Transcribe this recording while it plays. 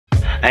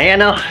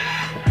Ayan o.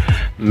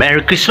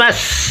 Merry Christmas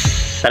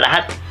sa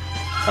lahat.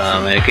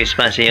 Merry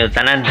Christmas sa inyo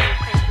tanan.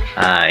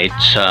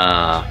 It's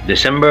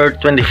December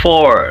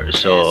 24.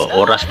 So,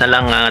 oras na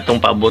lang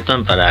itong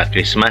paabutan para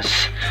Christmas.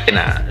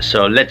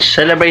 So, let's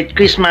celebrate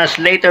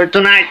Christmas later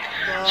tonight.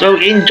 So,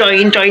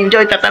 enjoy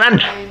tatanan.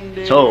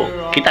 So,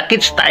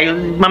 kita-kits tayo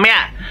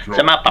mamaya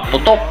sa mga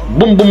paputok.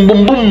 Boom, boom,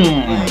 boom, boom.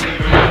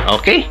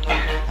 Okay?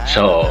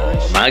 So,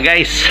 mga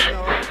guys,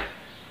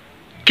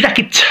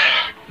 kita-kits.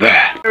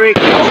 Merry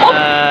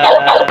Christmas!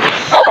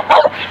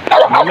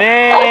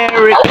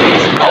 Merry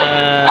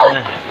Christmas!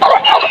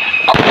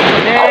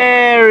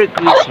 Merry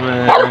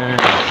Christmas!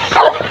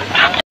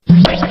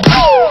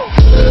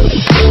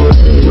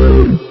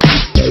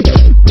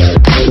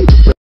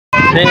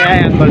 Say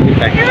hi, Angkol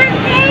bitoy.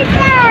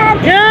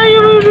 Yeah,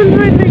 you're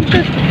right.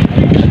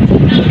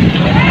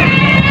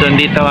 So,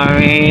 dito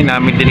kami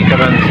namin din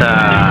karon sa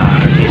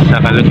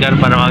isa ka lugar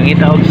para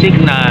makita og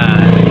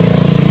signal.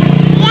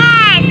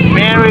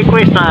 Merry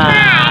Christmas!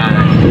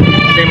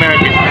 Say Merry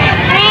Christmas!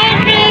 Merry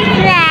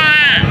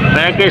Christmas!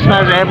 Merry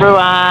Christmas,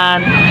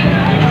 everyone!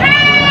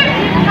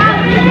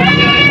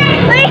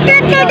 Where's the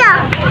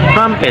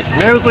Trumpet,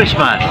 Merry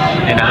Christmas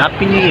and a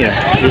Happy New Year.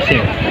 Listen,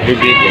 you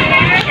did it.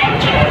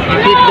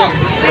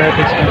 Merry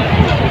Christmas.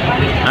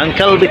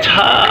 Angkol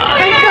bitoy.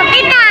 Angkol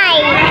bitoy.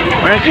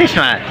 Merry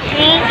Christmas.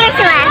 Merry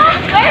Christmas.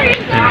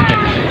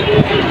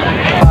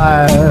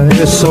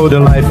 It's so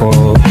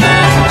delightful.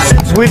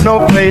 Since we've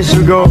no place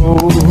to go,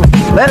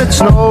 let it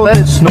snow, let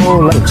it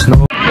snow, let it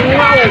snow.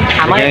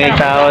 Yung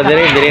tao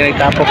diri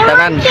nagtapok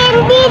tanan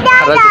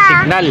para sa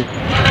signal.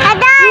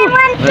 Dada, I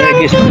want Merry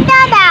candy, Christmas.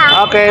 Dada.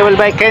 Okay, we'll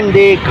buy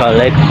candy.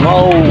 Collect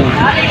more.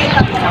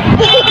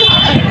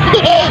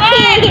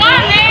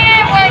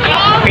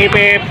 Beep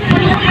beep.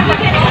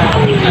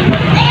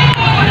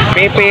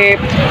 Beep beep.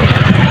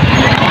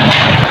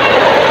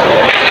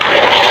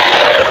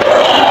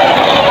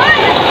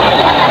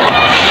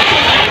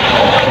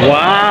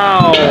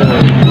 Wow.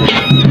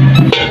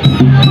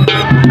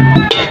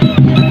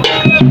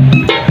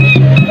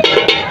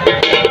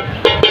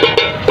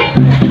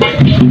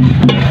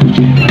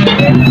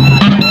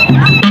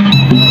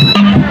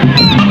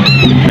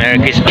 Merry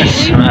Christmas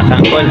mga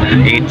kangkol.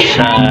 It's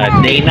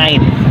day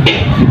 9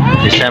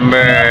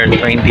 December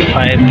 25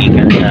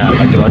 gikan sa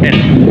pag-order.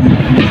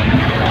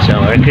 So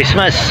Merry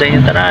Christmas sa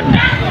inyong tanan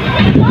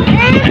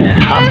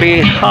and Happy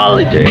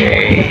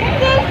Holiday.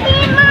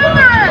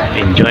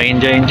 Enjoy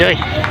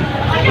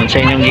kung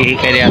sa inyong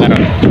gihikay diya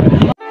karon.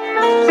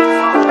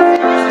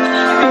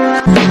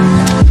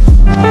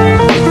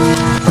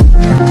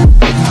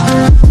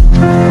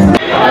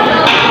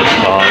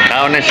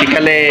 Na si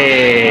Kale.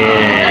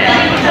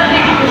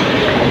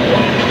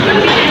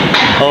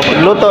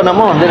 Pagluto na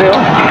mo, dire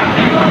oh.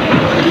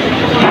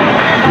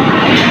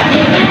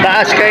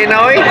 Taas kayo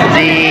na oy.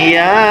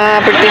 Siya,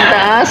 perting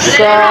taas.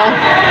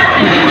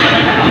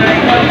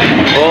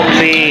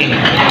 Coffee.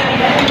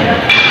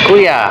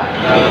 Kuya.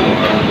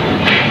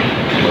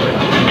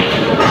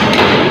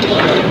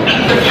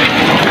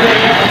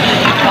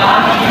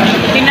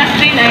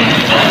 Pinastrin ay.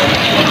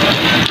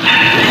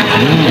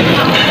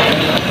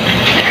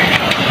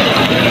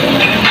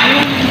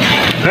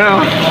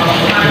 Ano?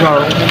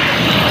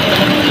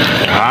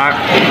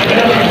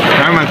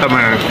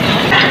 Naman.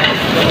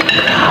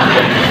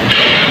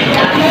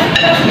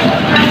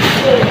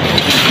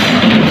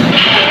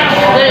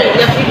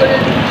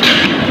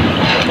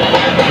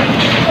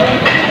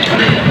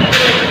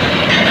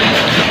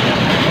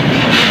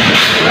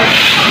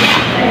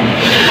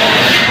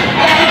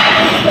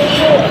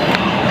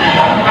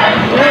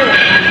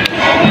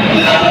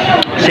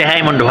 Say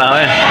hi mo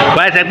duha.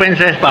 Why is that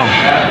princess pong?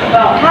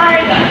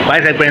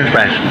 Why is that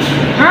princess?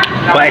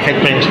 Why is that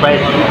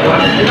princess?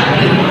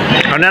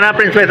 Ano na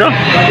princess oh?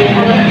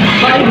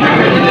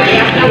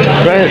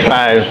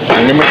 Princess,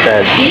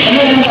 unlimited.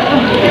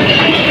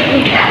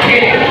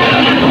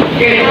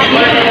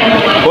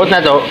 What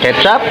na to?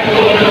 Ketchup?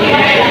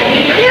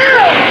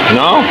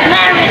 No. No?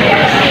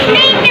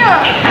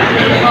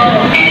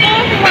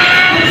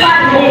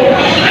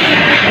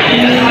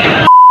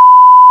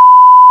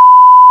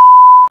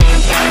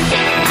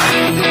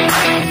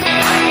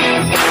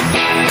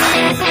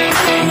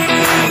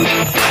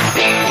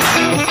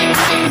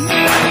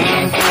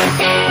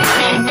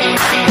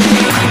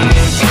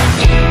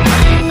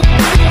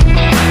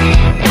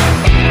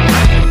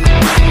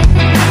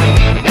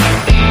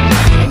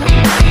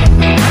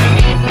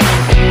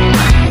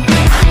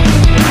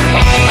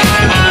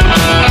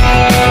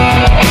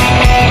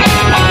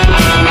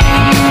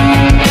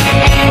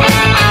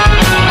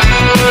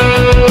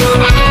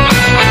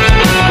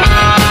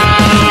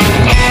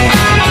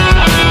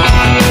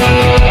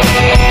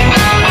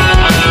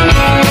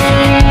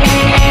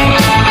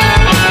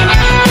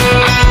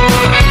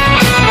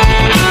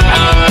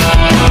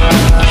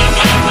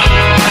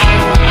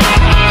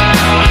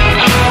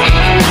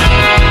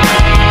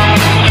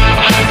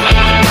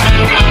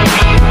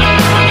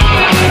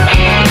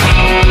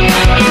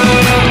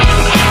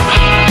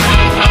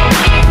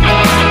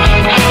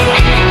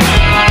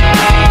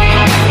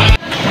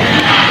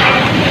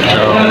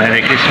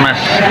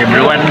 Christmas,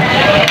 everyone.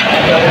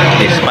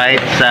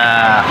 Despite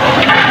sa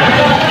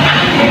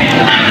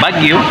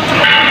Baguio,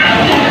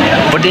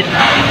 put it.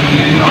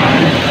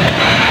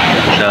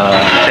 So,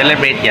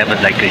 celebrate ya, but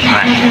like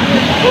Christmas.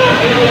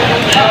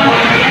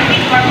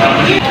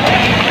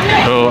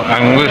 So,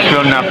 ang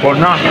gusto na po,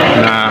 no,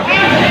 na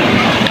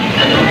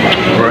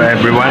for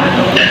everyone,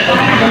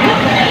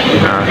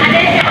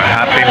 a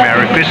happy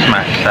Merry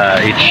Christmas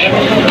sa each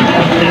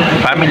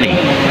family.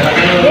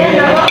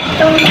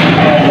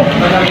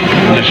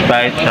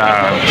 Despite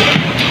sa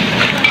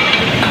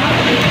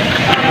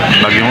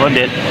Bagyong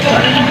Odette,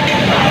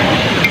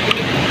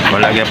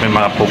 wala kaya pa yung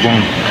mga pugong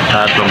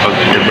sa atong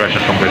pag-celebrate sa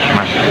itong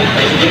Christmas.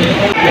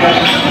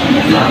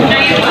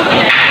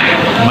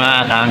 Mga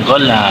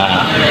ka-angkol,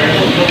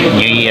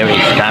 New Year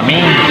is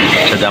coming.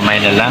 So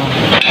damay na lang.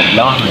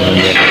 New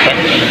Year is set.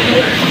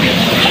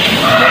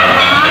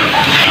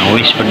 Ang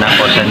wish ko na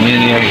po sa New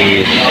Year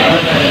is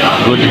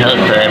good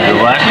health to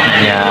everyone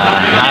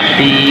and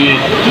happy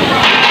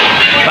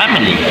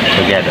family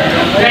together.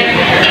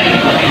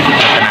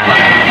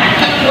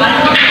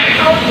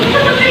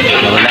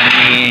 Wala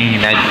ni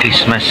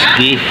nag-Christmas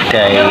gift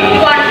kay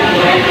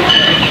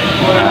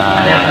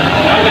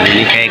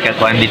hindi kay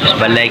kakuan dito sa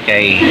balay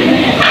kay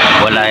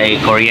wala ay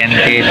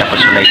kuryente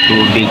tapos wala ay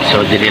tubig,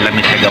 so dili lang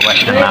sa gawas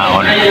na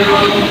naon,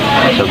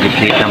 so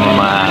gitlit ng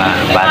mga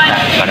bata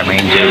para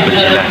ma-enjoy ko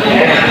sila.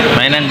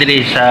 May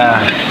nandili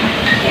sa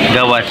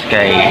gawas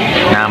kay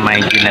na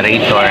may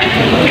generator,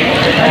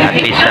 at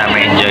least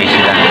ma-enjoy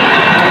sila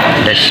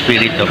the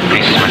spirit of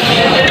Christmas,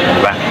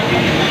 diba?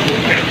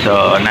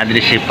 So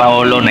nadiri si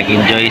Paolo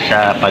nag-enjoy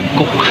sa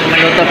pag-cook.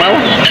 Maluto pa?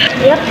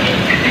 Yep.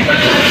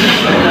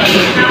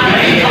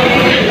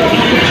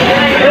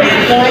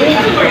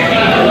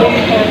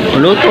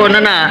 Luto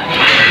na na.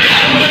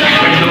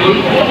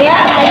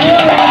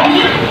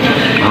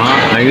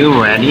 Are you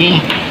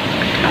ready?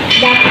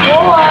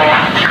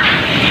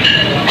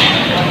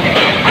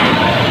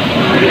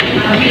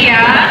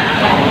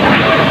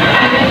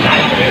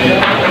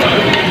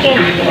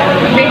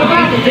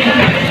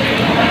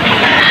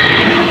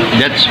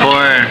 That's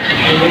for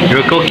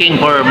you're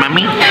cooking for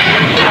mommy.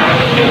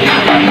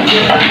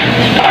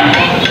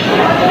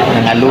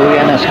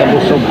 Nangaluya na sa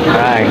kabusog.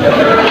 Ay.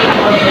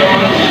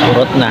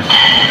 Urot na.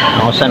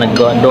 Ako sa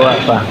nagdoa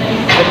pa.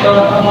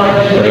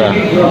 Tara.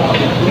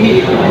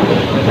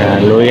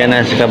 Nangaluya na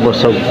sa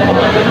kabusog.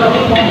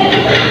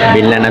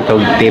 Bila na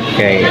tog tip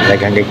kay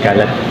daghang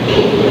kalat.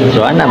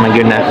 So ana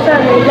magyud na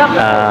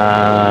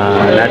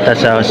lata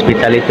sa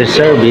hospitality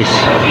service.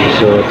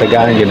 So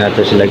tagaan gyud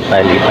nato sila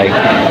palipay.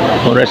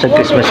 Mura sa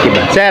Christmas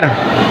kiba. Sir.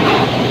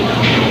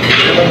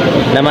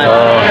 Naman.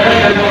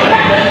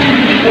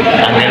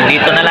 Hanggang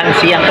dito na lang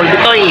si Angkol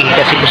Bitoy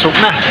kasi busog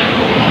na.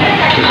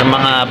 So sa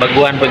mga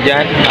baguhan po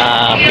dyan,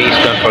 please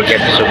don't forget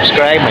to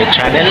subscribe my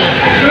channel,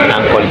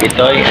 Angkol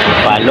Bitoy, and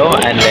follow,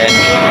 and then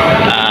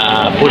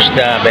push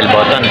the bell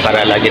button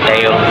para lagi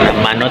tayong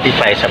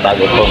ma-notify sa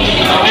bago kong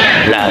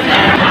vlog.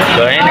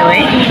 So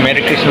anyway,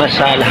 Merry Christmas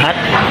sa lahat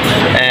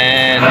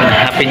and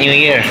Happy New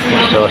Year.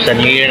 So sa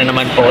New Year na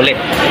naman po ulit.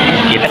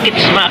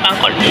 Kita-kits mga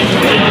Angkol.